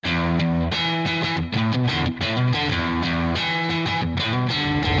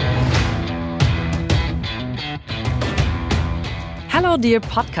Hello, dear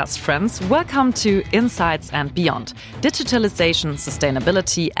podcast friends. Welcome to Insights and Beyond, Digitalization,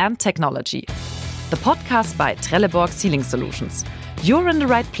 Sustainability and Technology. The podcast by Trelleborg Sealing Solutions. You're in the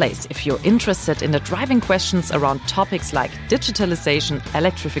right place if you're interested in the driving questions around topics like digitalization,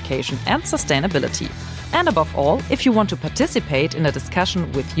 electrification and sustainability. And above all, if you want to participate in a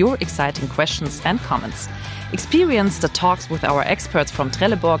discussion with your exciting questions and comments. Experience the talks with our experts from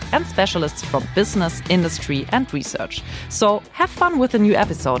Trelleborg and specialists from business, industry and research. So have fun with a new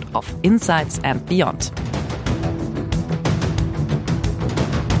episode of Insights and Beyond.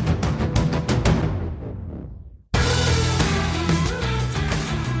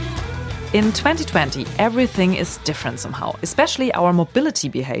 In 2020, everything is different somehow, especially our mobility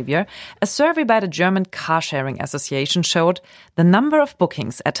behavior. A survey by the German Car Sharing Association showed the number of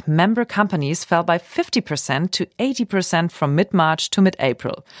bookings at member companies fell by 50% to 80% from mid-March to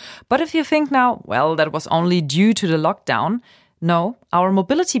mid-April. But if you think now, well, that was only due to the lockdown, no, our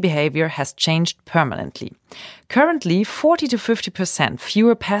mobility behavior has changed permanently. Currently, 40 to 50%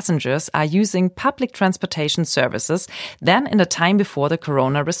 fewer passengers are using public transportation services than in the time before the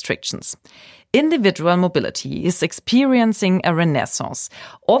corona restrictions. Individual mobility is experiencing a renaissance.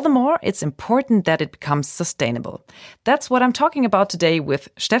 All the more, it's important that it becomes sustainable. That's what I'm talking about today with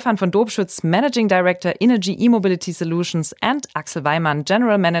Stefan von Dobschütz, Managing Director, Energy E-Mobility Solutions, and Axel Weimann,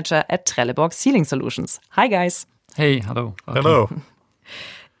 General Manager at Trelleborg Sealing Solutions. Hi, guys. Hey, hello. Hello.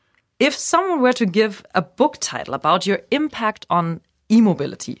 If someone were to give a book title about your impact on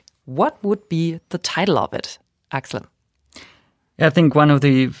e-mobility, what would be the title of it, Axel? I think one of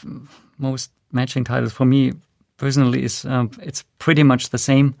the most matching titles for me personally is it's pretty much the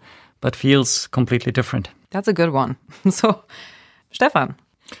same, but feels completely different. That's a good one. So, Stefan.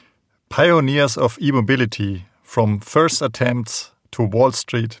 Pioneers of e-mobility, from first attempts to Wall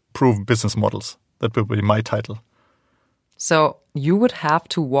Street proven business models. That will be my title. So you would have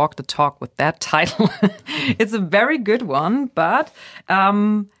to walk the talk with that title. It's a very good one, but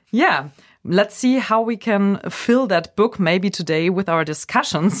let's see how we can fill that book maybe today with our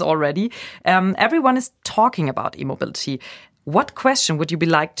discussions already. Everyone is talking about e-mobility. What question would you be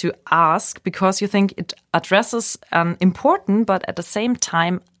like to ask because you think it addresses an important but at the same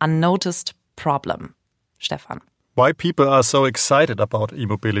time unnoticed problem? Stefan. Why people are so excited about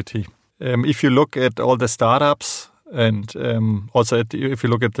e-mobility? If you look at all the startups and also if you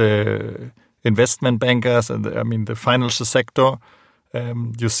look at the investment bankers and the financial sector,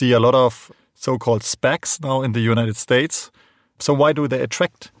 you see a lot of so-called SPACs now in the United States. So why do they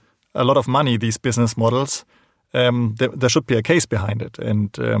attract a lot of money, these business models? There should be a case behind it.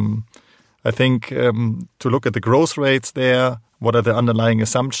 And I think to look at the growth rates there, what are the underlying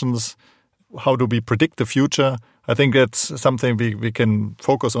assumptions, how do we predict the future? I think that's something we can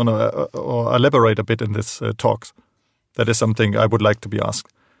focus on or elaborate a bit in this talks. That is something I would like to be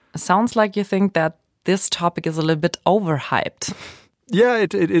asked. Sounds like you think that this topic is a little bit overhyped. Yeah,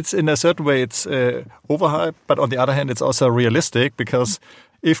 it's in a certain way it's overhyped, but on the other hand, it's also realistic because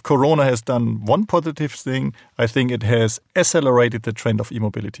if Corona has done one positive thing, I think it has accelerated the trend of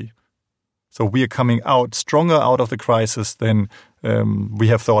e-mobility. So we are coming out stronger out of the crisis than we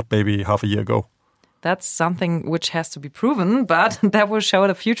have thought maybe half a year ago. That's something which has to be proven, but that will show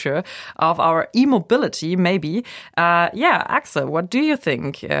the future of our e-mobility, maybe. Axel, what do you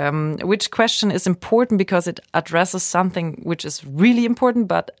think? Which question is important because it addresses something which is really important,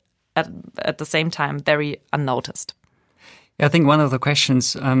 but at the same time very unnoticed? I think one of the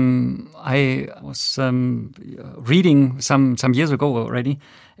questions I was reading some years ago already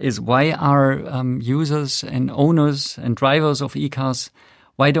is why are users and owners and drivers of e-cars,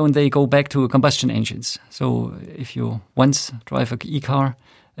 why don't they go back to combustion engines? So if you once drive an e-car,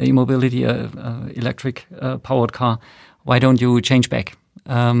 e-mobility, electric powered car, why don't you change back?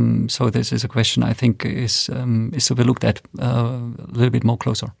 So this is a question I think is to be looked at a little bit more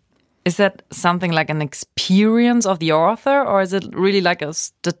closer. Is that something like an experience of the author, or is it really like a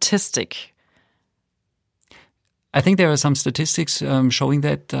statistic? I think there are some statistics showing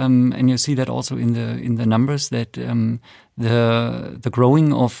that, and you see that also in the numbers that the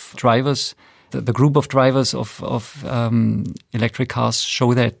growing of drivers, the group of drivers of electric cars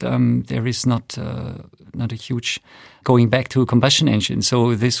show that there is not a huge going back to a combustion engine.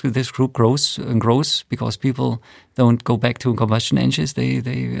 So this group grows and grows because people don't go back to combustion engines. They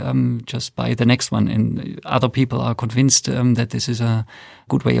just buy the next one, and other people are convinced that this is a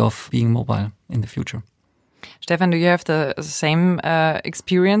good way of being mobile in the future. Stefan, do you have the same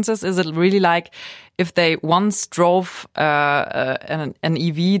experiences? Is it really like if they once drove an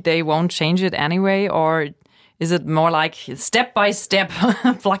EV, they won't change it anyway? Or is it more like step by step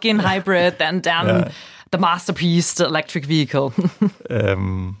plug-in hybrid and then the masterpiece, the electric vehicle?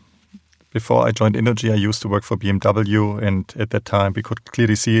 Before I joined Innogy, I used to work for BMW, and at that time we could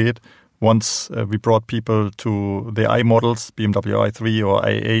clearly see it. Once we brought people to the i models, BMW i3 or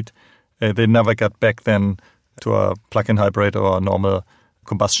i8, they never got back then to a plug-in hybrid or a normal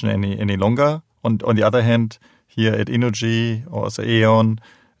combustion any longer. On the other hand, here at Innogy or as E.ON,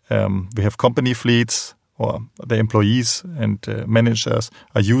 we have company fleets, or the employees and managers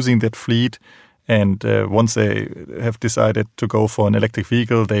are using that fleet. And once they have decided to go for an electric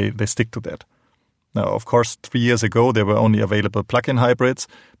vehicle, they stick to that. Now, of course, 3 years ago, there were only available plug-in hybrids,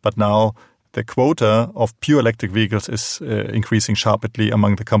 but now the quota of pure electric vehicles is increasing sharply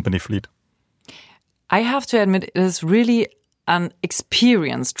among the company fleet. I have to admit, it is really an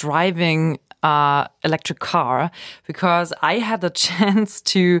experience driving electric car, because I had the chance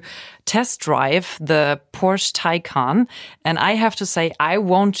to test drive the Porsche Taycan, and I have to say I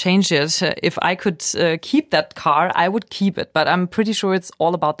won't change it. If I could keep that car, I would keep it, but I'm pretty sure it's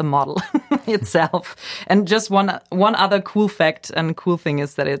all about the model itself. And just one other cool fact and cool thing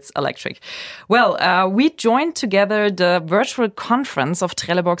is that it's electric. Well, we joined together the virtual conference of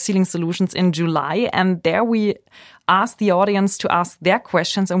Trelleborg Sealing Solutions in July, and there we asked the audience to ask their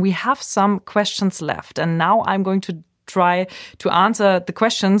questions, and we have some questions left. And now I'm going to try to answer the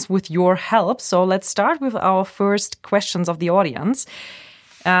questions with your help. So let's start with our first questions of the audience.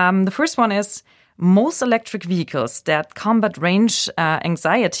 The first one is, most electric vehicles that combat range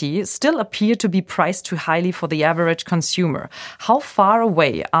anxiety still appear to be priced too highly for the average consumer. How far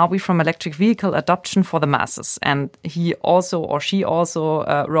away are we from electric vehicle adoption for the masses? And he also, or she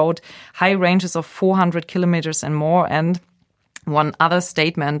also wrote high ranges of 400 kilometers and more. And one other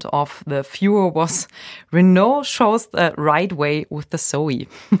statement of the viewer was, Renault shows the right way with the Zoe.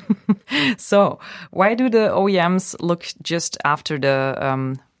 So why do the OEMs look just after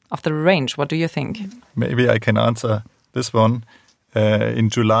the range? What do you think? Maybe I can answer this one. In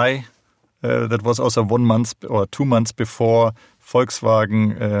July, that was also 1 month or 2 months before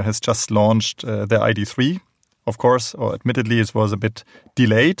Volkswagen has just launched their ID.3. Of course, or admittedly, it was a bit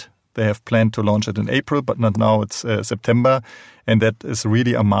delayed. They have planned to launch it in April, but not now. It's September. And that is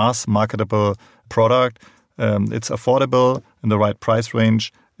really a mass marketable product. It's affordable in the right price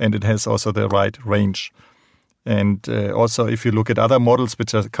range, and it has also the right range. And also, if you look at other models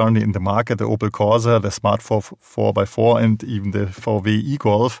which are currently in the market, the Opel Corsa, the Smart 4x4, and even the VW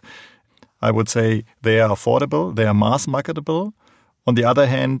e-Golf, I would say they are affordable, they are mass marketable. On the other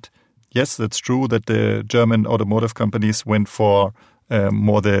hand, yes, that's true that the German automotive companies went for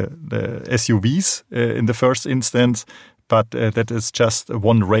more the SUVs in the first instance, but that is just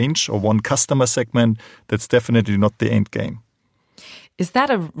one range or one customer segment. That's definitely not the end game. Is that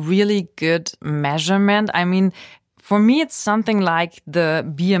a really good measurement? I mean, for me, it's something like the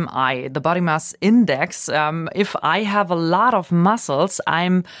BMI, the body mass index. If I have a lot of muscles,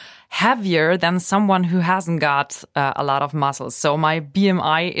 I'm heavier than someone who hasn't got a lot of muscles. So my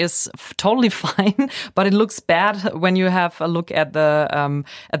BMI is totally fine, but it looks bad when you have a look at the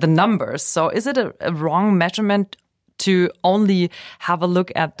numbers. So is it a wrong measurement to only have a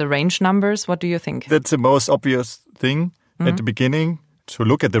look at the range numbers? What do you think? That's the most obvious thing at the beginning, to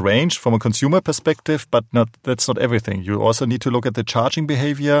look at the range from a consumer perspective, but that's not everything. You also need to look at the charging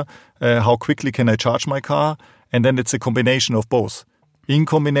behavior. How quickly can I charge my car? And then it's a combination of both, in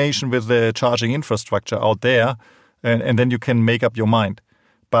combination with the charging infrastructure out there, and then you can make up your mind.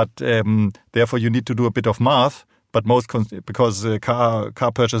 But therefore, you need to do a bit of math. But because car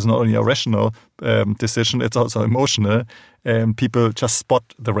purchase is not only a rational decision, it's also emotional. People just spot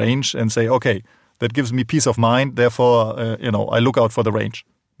the range and say, okay, that gives me peace of mind. Therefore, I look out for the range.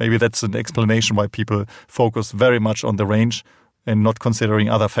 Maybe that's an explanation why people focus very much on the range and not considering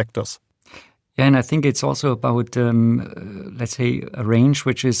other factors. Yeah, and I think it's also about, let's say, a range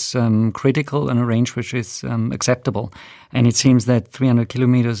which is critical and a range which is acceptable. And it seems that 300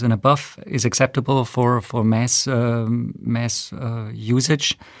 kilometers and above is acceptable for mass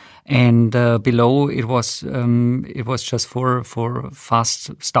usage. And below, it was just for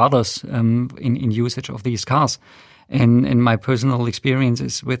fast starters in usage of these cars. And my personal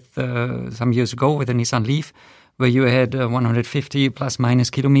experiences with some years ago with the Nissan Leaf, where you had 150 plus minus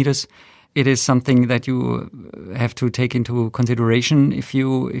kilometers. It is something that you have to take into consideration if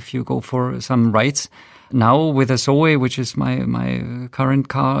you go for some rides. Now with a Zoe, which is my current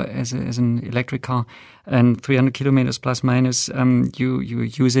car as an electric car, and 300 kilometers plus minus, you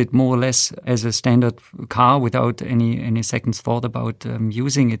use it more or less as a standard car without any second thought about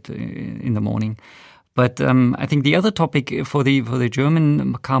using it in the morning. But I think the other topic for the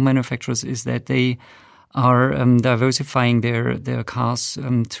German car manufacturers is that they are diversifying their cars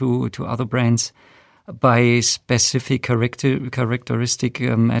to other brands. by specific characteristic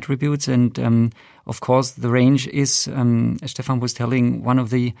attributes. And of course, the range is, as Stefan was telling, one of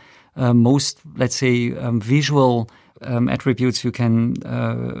the most, let's say, visual attributes you can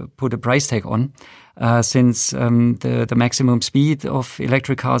put a price tag on. Since the maximum speed of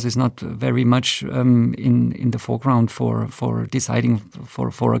electric cars is not very much in the foreground for deciding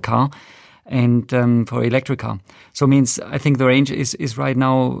for a car and for electric car. So means I think the range is right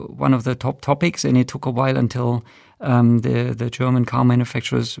now one of the top topics, and it took a while until the German car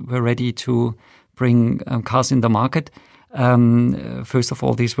manufacturers were ready to bring cars in the market. First of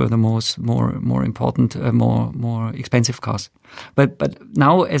all, these were the more important, more expensive cars. But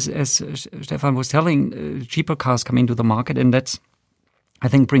now, as Stefan was telling, cheaper cars come into the market, and that's, I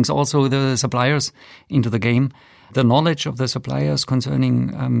think, brings also the suppliers into the game. The knowledge of the suppliers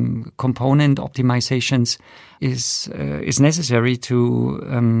concerning component optimizations is necessary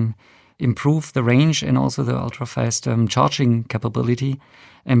to improve the range and also the ultra-fast charging capability.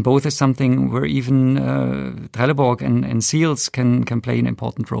 And both is something where even Trelleborg and Seals can play an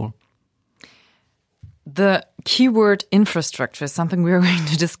important role. The keyword infrastructure is something we're going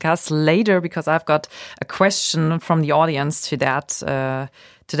to discuss later, because I've got a question from the audience to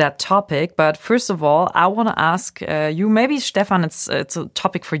that topic. But first of all, I want to ask you, maybe Stefan, it's a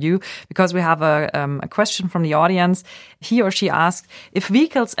topic for you, because we have a question from the audience. He or she asked, if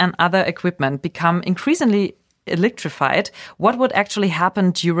vehicles and other equipment become increasingly electrified, what would actually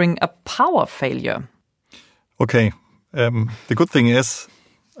happen during a power failure? Okay, the good thing is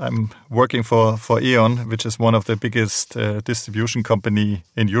I'm working for E.ON, which is one of the biggest distribution company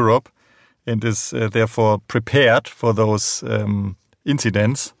in Europe, and is therefore prepared for those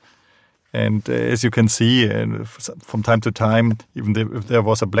incidents. And as you can see, from time to time, even if there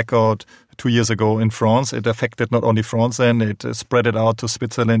was a blackout 2 years ago in France, it affected not only France, then it spread it out to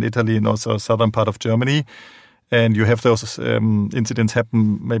Switzerland, Italy, and also southern part of Germany. And you have those incidents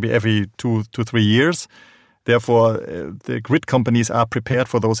happen maybe every 2 to 3 years. Therefore, the grid companies are prepared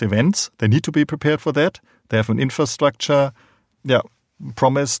for those events. They need to be prepared for that. They have an infrastructure,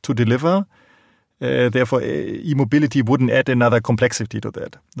 promise to deliver. Therefore, e-mobility wouldn't add another complexity to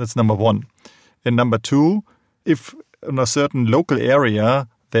that. That's number one. And number two, if in a certain local area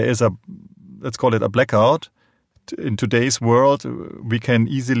there is let's call it a blackout, in today's world, we can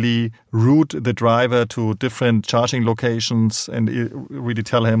easily route the driver to different charging locations and really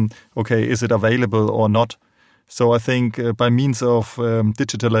tell him, okay, is it available or not? So I think by means of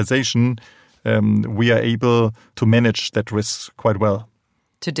digitalization, we are able to manage that risk quite well.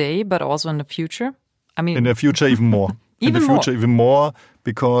 Today, but also in the future? I mean, in the future, even more. Even more,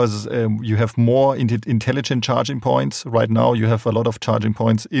 because you have more intelligent charging points. Right now, you have a lot of charging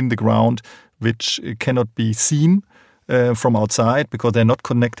points in the ground which cannot be seen from outside because they're not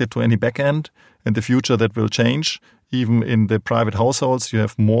connected to any backend. In the future, that will change. Even in the private households, you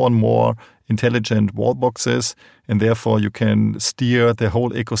have more and more intelligent wall boxes, and therefore you can steer the whole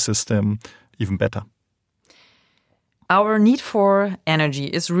ecosystem even better. Our need for energy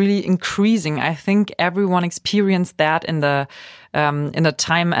is really increasing. I think everyone experienced that in the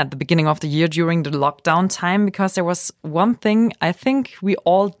time at the beginning of the year during the lockdown time, because there was one thing, I think we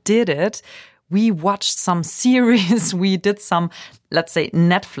all did it. We watched some series, we did some, let's say,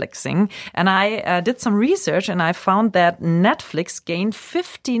 Netflixing. And I did some research and I found that Netflix gained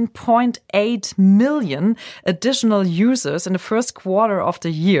 15.8 million additional users in the first quarter of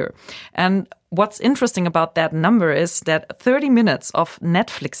the year. And what's interesting about that number is that 30 minutes of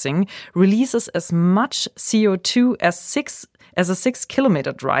Netflixing releases as much CO2 as a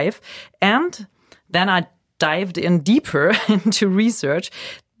 6-kilometer drive. And then I dived in deeper into research.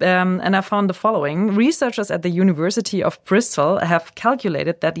 And I found the following. Researchers at the University of Bristol have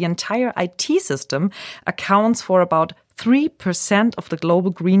calculated that the entire IT system accounts for about 3% of the global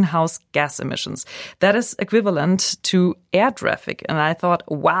greenhouse gas emissions. That is equivalent to air traffic. And I thought,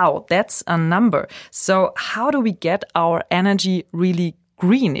 wow, that's a number. So how do we get our energy really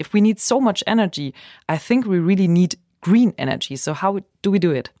green? If we need so much energy, I think we really need green energy. So how do we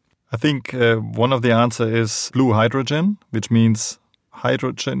do it? I think one of the answers is blue hydrogen, which means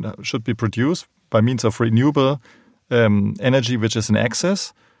hydrogen should be produced by means of renewable energy, which is in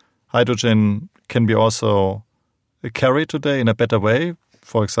excess. Hydrogen can be also carried today in a better way.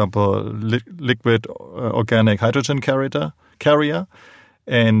 For example, liquid organic hydrogen carrier.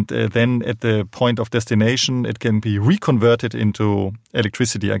 And then at the point of destination, it can be reconverted into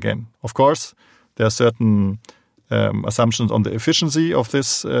electricity again. Of course, there are certain assumptions on the efficiency of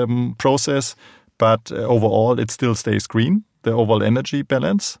this process, but overall, it still stays green. The overall energy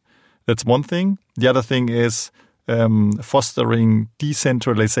balance. That's one thing. The other thing is fostering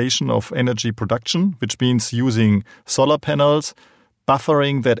decentralization of energy production, which means using solar panels,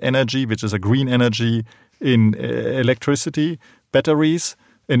 buffering that energy, which is a green energy, in electric batteries,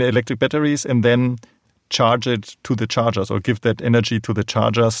 and then charge it to the chargers or give that energy to the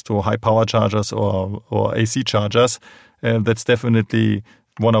chargers, to high power chargers or AC chargers. That's definitely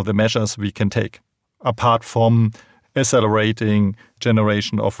one of the measures we can take, apart from accelerating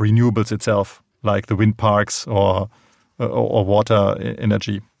generation of renewables itself, like the wind parks or water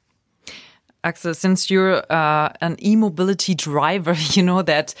energy. Axel, since you're an e-mobility driver, you know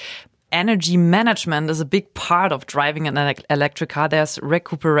that energy management is a big part of driving an electric car. There's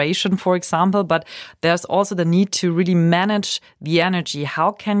recuperation, for example, but there's also the need to really manage the energy.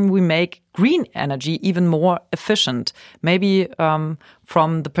 How can we make green energy even more efficient? Maybe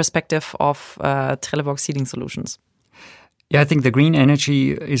from the perspective of Trelleborg Sealing Solutions. Yeah, I think the green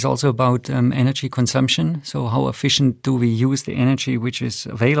energy is also about energy consumption. So how efficient do we use the energy which is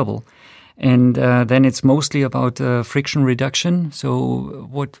available? And then it's mostly about friction reduction. So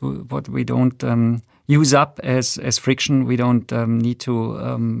what we don't use up as friction, we don't need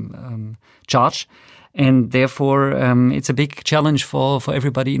to charge. And therefore, it's a big challenge for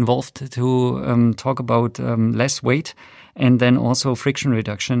everybody involved to talk about less weight and then also friction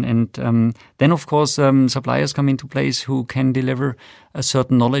reduction. And then, of course, suppliers come into place who can deliver a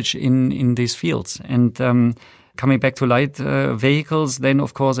certain knowledge in these fields. And coming back to light vehicles, then,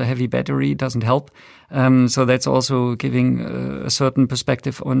 of course, a heavy battery doesn't help. So that's also giving a certain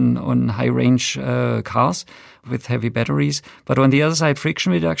perspective on high-range cars with heavy batteries. But on the other side,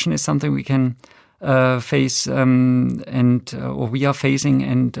 friction reduction is something we can face or we are facing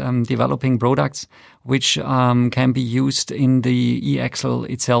and developing products which can be used in the e-axle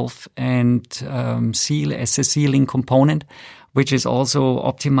itself and seal as a sealing component, which is also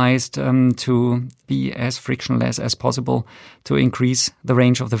optimized to be as frictionless as possible to increase the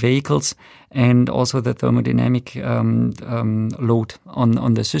range of the vehicles and also the thermodynamic load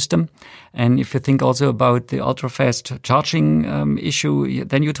on the system. And if you think also about the ultra-fast charging issue,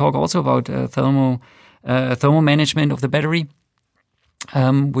 then you talk also about thermal management of the battery,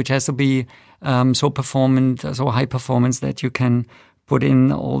 which has to be so high performance that you can put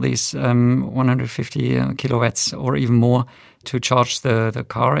in all these 150 kilowatts or even more to charge the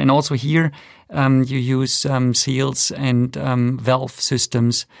car. And also here you use seals and valve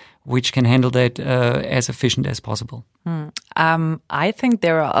systems which can handle that as efficient as possible. I think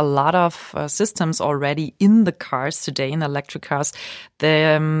there are a lot of systems already in the cars today, in electric cars,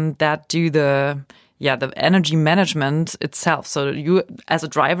 that do the energy management itself. So you, as a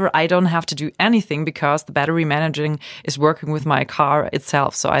driver, I don't have to do anything because the battery managing is working with my car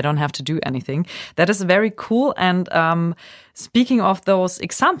itself. So I don't have to do anything. That is very cool. And speaking of those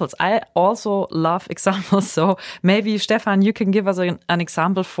examples, I also love examples. So maybe, Stefan, you can give us an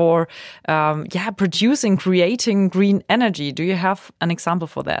example for creating green energy. Do you have an example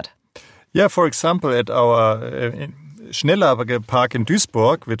for that? Yeah, for example, at our Schnelllage Park in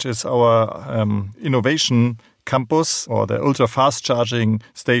Duisburg, which is our innovation campus or the ultra-fast charging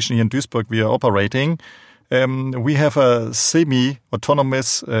station here in Duisburg we are operating. We have a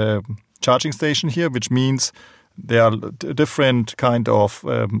semi-autonomous charging station here, which means there are different kind of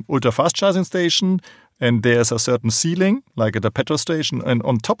ultra-fast charging station, and there's a certain ceiling, like at a petrol station. And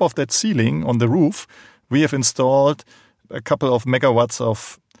on top of that ceiling, on the roof, we have installed a couple of megawatts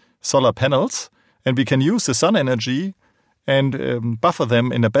of solar panels, and we can use the sun energy and buffer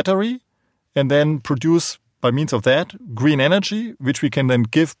them in a battery and then produce, by means of that, green energy, which we can then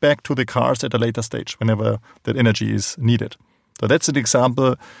give back to the cars at a later stage whenever that energy is needed. So that's an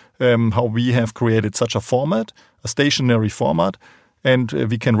example how we have created such a format, a stationary format, and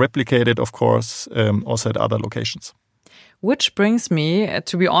we can replicate it, of course, also at other locations. Which brings me,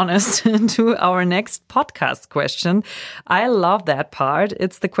 to be honest, to our next podcast question. I love that part.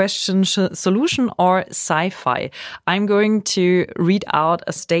 It's the question, solution or sci-fi? I'm going to read out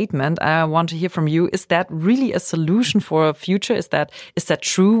a statement. I want to hear from you. Is that really a solution for a future? Is that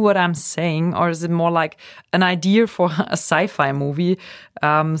true what I'm saying? Or is it more like an idea for a sci-fi movie?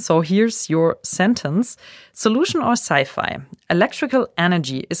 So here's your sentence. Solution or sci-fi? Electrical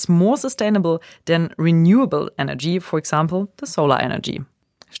energy is more sustainable than renewable energy, for example, the solar energy.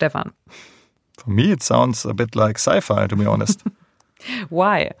 Stefan. For me, it sounds a bit like sci-fi, to be honest.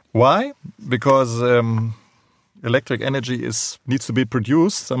 Why? Why? Because electric energy needs to be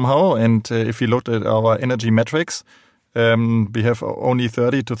produced somehow. And if you look at our energy metrics, we have only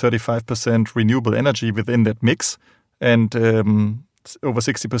 30 to 35% renewable energy within that mix. And over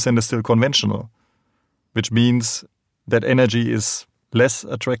 60% is still conventional, which means that energy is less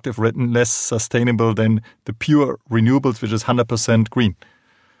attractive, less sustainable than the pure renewables, which is 100% green.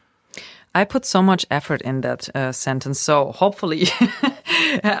 I put so much effort in that sentence, so hopefully,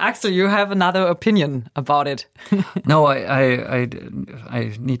 Axel, you have another opinion about it. No, I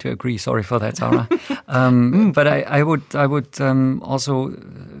need to agree. Sorry for that, Sarah. But I would also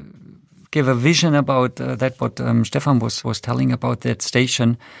give a vision about that what Stefan was telling about that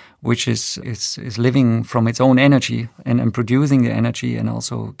station, which is living from its own energy and producing the energy and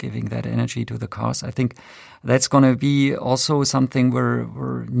also giving that energy to the cars. I think that's going to be also something where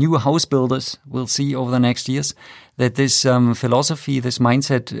new house builders will see over the next years, that this philosophy, this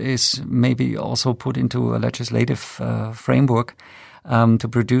mindset is maybe also put into a legislative framework to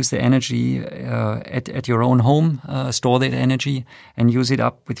produce the energy at your own home, store that energy and use it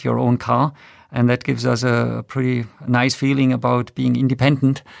up with your own car. And that gives us a pretty nice feeling about being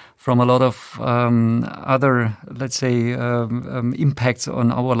independent from a lot of other, let's say, impacts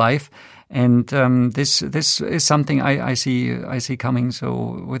on our life. And this is something I see coming.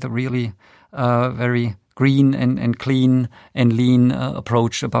 So with a really very green and clean and lean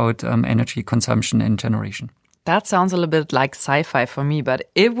approach about energy consumption and generation. That sounds a little bit like sci-fi for me, but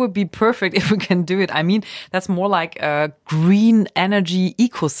it would be perfect if we can do it. I mean, that's more like a green energy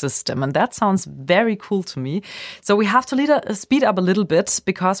ecosystem, and that sounds very cool to me. So we have to speed up a little bit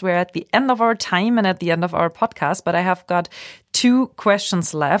because we're at the end of our time and at the end of our podcast, but I have got 2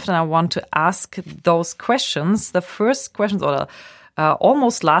 questions left, and I want to ask those questions. The first question, or the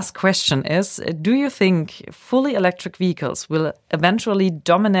almost last question is, do you think fully electric vehicles will eventually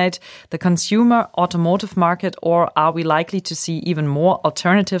dominate the consumer automotive market, or are we likely to see even more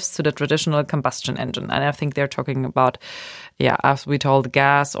alternatives to the traditional combustion engine? And I think they're talking about, as we told,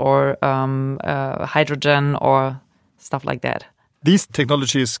 gas or hydrogen or stuff like that. These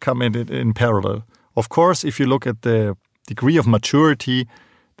technologies come in parallel. Of course, if you look at the degree of maturity,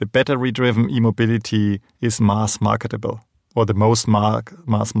 the battery-driven e-mobility is mass marketable, or the most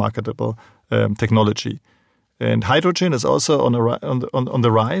mass marketable technology. And hydrogen is also on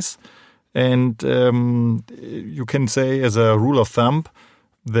the rise. And you can say, as a rule of thumb,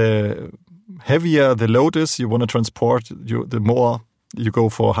 the heavier the load is you want to transport, the more you go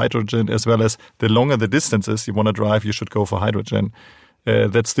for hydrogen, as well as the longer the distances you want to drive, you should go for hydrogen.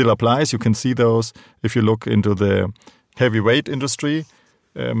 That still applies. You can see those if you look into the heavyweight industry.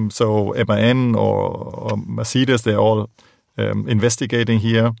 So MAN or Mercedes, they're all investigating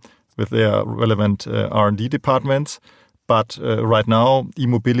here with their relevant R&D departments. But right now,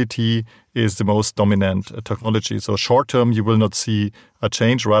 e-mobility is the most dominant technology. So short term, you will not see a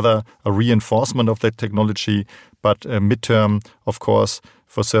change, rather a reinforcement of that technology. But midterm, of course,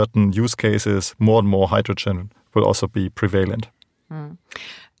 for certain use cases, more and more hydrogen will also be prevalent.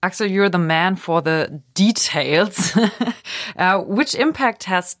 Axel, you're the man for the details. Which impact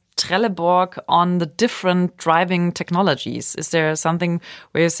has Trelleborg on the different driving technologies? Is there something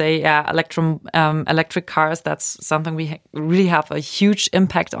where you say, electric cars, that's something we really have a huge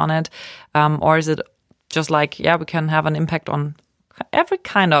impact on it? Or is it just like, we can have an impact on every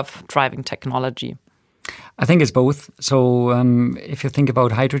kind of driving technology? I think it's both. So if you think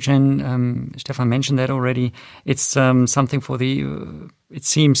about hydrogen, Stefan mentioned that already, it's something for it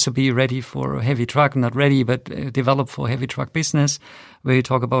seems to be ready for a heavy truck, not ready, but developed for heavy truck business, where you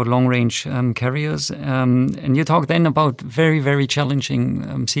talk about long-range carriers. And you talk then about very, very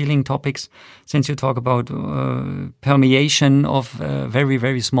challenging sealing topics, since you talk about permeation of very,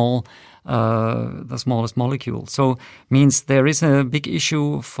 very small the smallest molecule. So means there is a big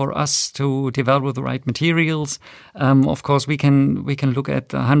issue for us to develop the right materials. Of course, we can look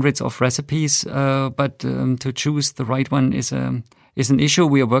at hundreds of recipes, but to choose the right one is an issue.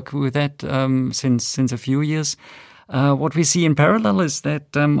 We are working with that since a few years. What we see in parallel is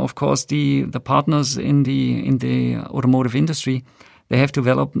that, of course, the partners in the automotive industry, they have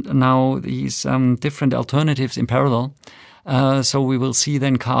developed now these different alternatives in parallel. So we will see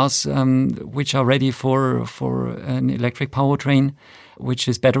then cars which are ready for an electric powertrain, which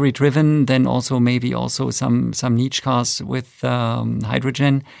is battery driven. Then also maybe also some niche cars with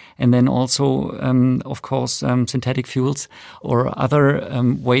hydrogen, and then also of course synthetic fuels or other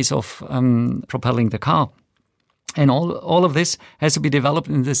ways of propelling the car. And all of this has to be developed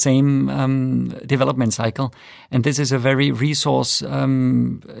in the same development cycle. And this is a very resource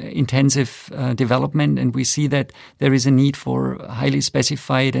intensive development. And we see that there is a need for highly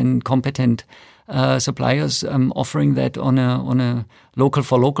specified and competent suppliers offering that on a local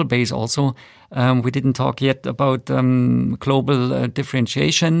for local base also. We didn't talk yet about global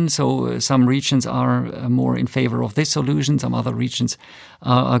differentiation. So some regions are more in favor of this solution. Some other regions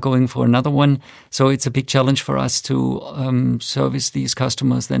are going for another one. So it's a big challenge for us to service these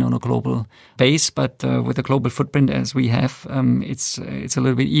customers then on a global base. But with a global footprint as we have, it's a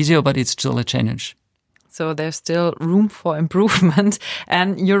little bit easier, but it's still a challenge. So there's still room for improvement.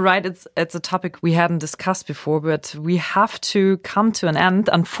 And you're right, it's a topic we hadn't discussed before, but we have to come to an end,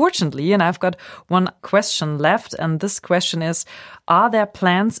 unfortunately. And I've got one question left. And this question is, are there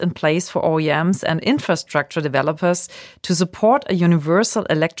plans in place for OEMs and infrastructure developers to support a universal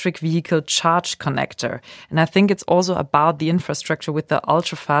electric vehicle charge connector? And I think it's also about the infrastructure with the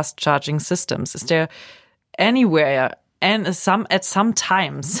ultra-fast charging systems. Is there anywhere and at some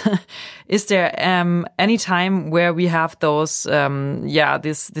times, is there any time where we have those,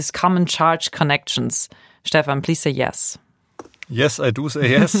 this common charge connections? Stefan, please say yes. Yes, I do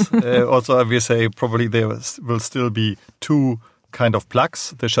say yes. Also, I will say probably there will still be two kind of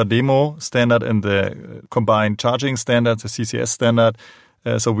plugs, the CHAdeMO standard and the combined charging standard, the CCS standard.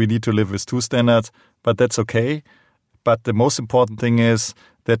 So we need to live with two standards, but that's okay. But the most important thing is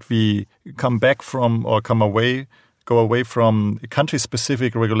that we go away from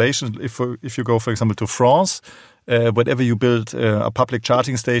country-specific regulations. If you go, for example, to France, whenever you build a public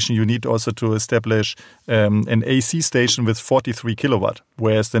charging station, you need also to establish an AC station with 43 kilowatt,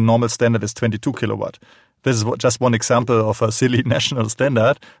 whereas the normal standard is 22 kilowatt. This is just one example of a silly national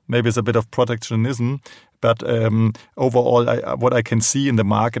standard. Maybe it's a bit of protectionism, but overall, what I can see in the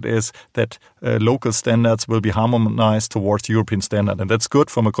market is that local standards will be harmonized towards European standard. And that's good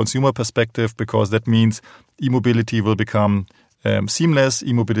from a consumer perspective, because that means e-mobility will become seamless,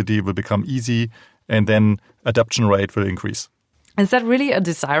 e-mobility will become easy, and then adoption rate will increase. Is that really a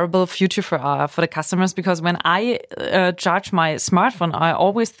desirable future for the customers? Because when I charge my smartphone, I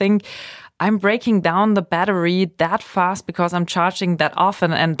always think I'm breaking down the battery that fast because I'm charging that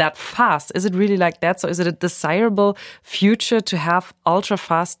often and that fast. Is it really like that? So is it a desirable future to have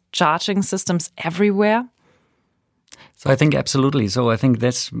ultra-fast charging systems everywhere? So I think absolutely. So I think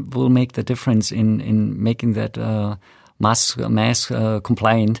that will make the difference in making that mass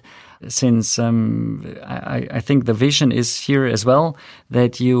compliant. Since I think the vision is here as well,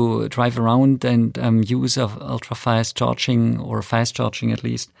 that you drive around and use of ultra-fast charging, or fast charging at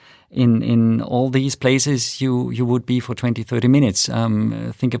least, in all these places you would be for 20-30 minutes.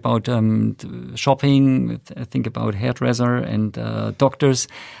 Think about shopping, think about hairdresser and doctors.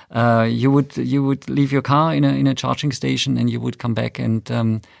 You would leave your car in a charging station, and you would come back, and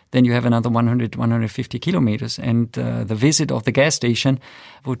then you have another 150 kilometers, and the visit of the gas station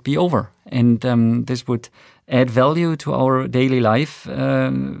would be over. And this would add value to our daily life,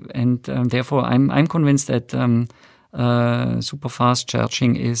 and therefore I'm convinced that super fast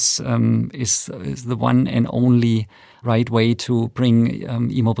charging is the one and only right way to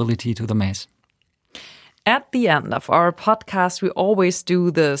bring e-mobility to the mass. At the end of our podcast, we always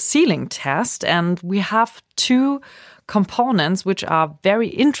do the ceiling test, and we have two components which are very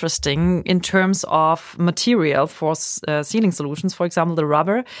interesting in terms of material for sealing solutions. For example, the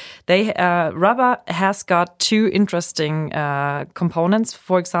rubber. Rubber has got two interesting components.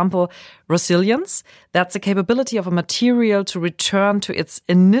 For example, resilience. That's the capability of a material to return to its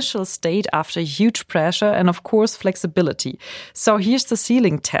initial state after huge pressure, and of course, flexibility. So here's the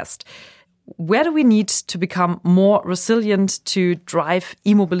sealing test. Where do we need to become more resilient to drive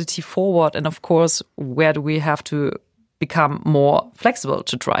e-mobility forward? And of course, where do we have to become more flexible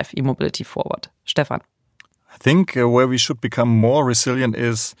to drive e-mobility forward? Stefan? I think where we should become more resilient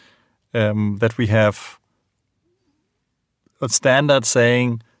is that we have a standard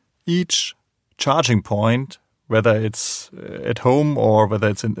saying each charging point, whether it's at home or whether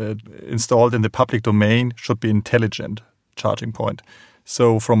it's installed in the public domain, should be intelligent charging point.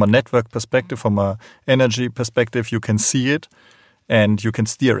 So from a network perspective, from an energy perspective, you can see it and you can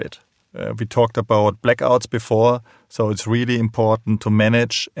steer it. We talked about blackouts before, so it's really important to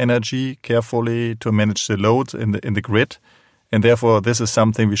manage energy carefully, to manage the load in the grid. And therefore, this is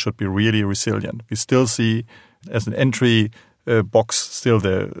something we should be really resilient. We still see as an entry box still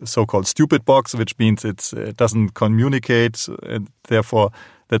the so-called stupid box, which means it doesn't communicate. And therefore,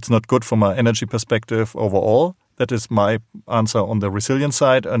 that's not good from an energy perspective overall. That is my answer on the resilient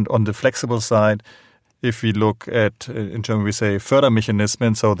side. And on the flexible side, if we look at, in German we say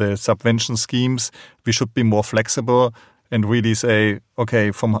Fördermechanismen, so the subvention schemes, we should be more flexible and really say,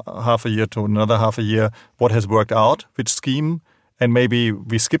 okay, from half a year to another half a year, what has worked out, which scheme, and maybe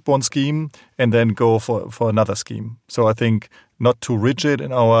we skip one scheme and then go for another scheme. So I think not too rigid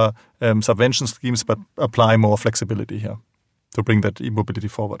in our subvention schemes, but apply more flexibility here to bring that e-mobility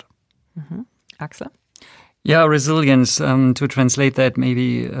forward. Mm-hmm. Axel? Yeah, resilience. To translate that,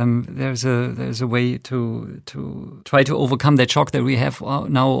 maybe there's a way to try to overcome that shock that we have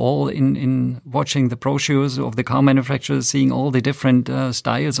now all in watching the brochures of the car manufacturers, seeing all the different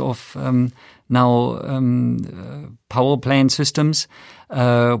styles of power plant systems.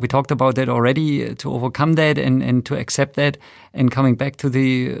 We talked about that already. To overcome that and to accept that, and coming back to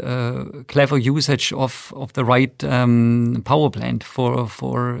the clever usage of the right power plant for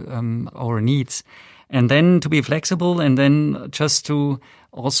our needs. And then to be flexible, and then just to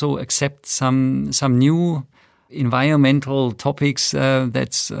also accept some new environmental topics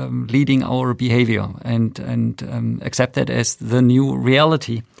that's leading our behavior, and accept that as the new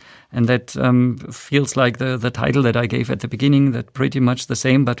reality. And that feels like the title that I gave at the beginning, that pretty much the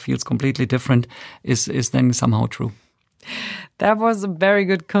same but feels completely different, is then somehow true. That was a very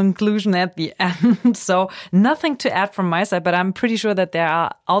good conclusion at the end. So nothing to add from my side, but I'm pretty sure that there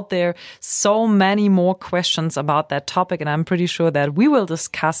are out there so many more questions about that topic. And I'm pretty sure that we will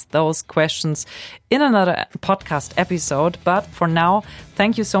discuss those questions in another podcast episode. But for now,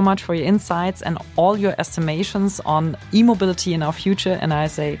 thank you so much for your insights and all your estimations on e-mobility in our future. And I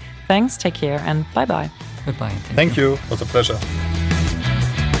say thanks, take care, and bye-bye. Goodbye. Thank you. It was a pleasure.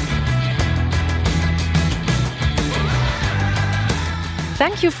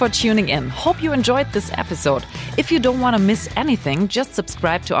 Thank you for tuning in. Hope you enjoyed this episode. If you don't want to miss anything, just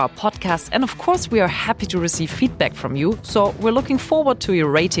subscribe to our podcast. And of course, we are happy to receive feedback from you. So we're looking forward to your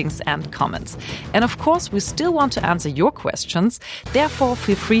ratings and comments. And of course, we still want to answer your questions. Therefore,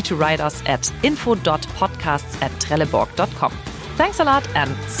 feel free to write us at info.podcasts@trelleborg.com. Thanks a lot and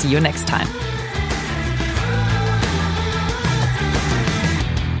see you next time.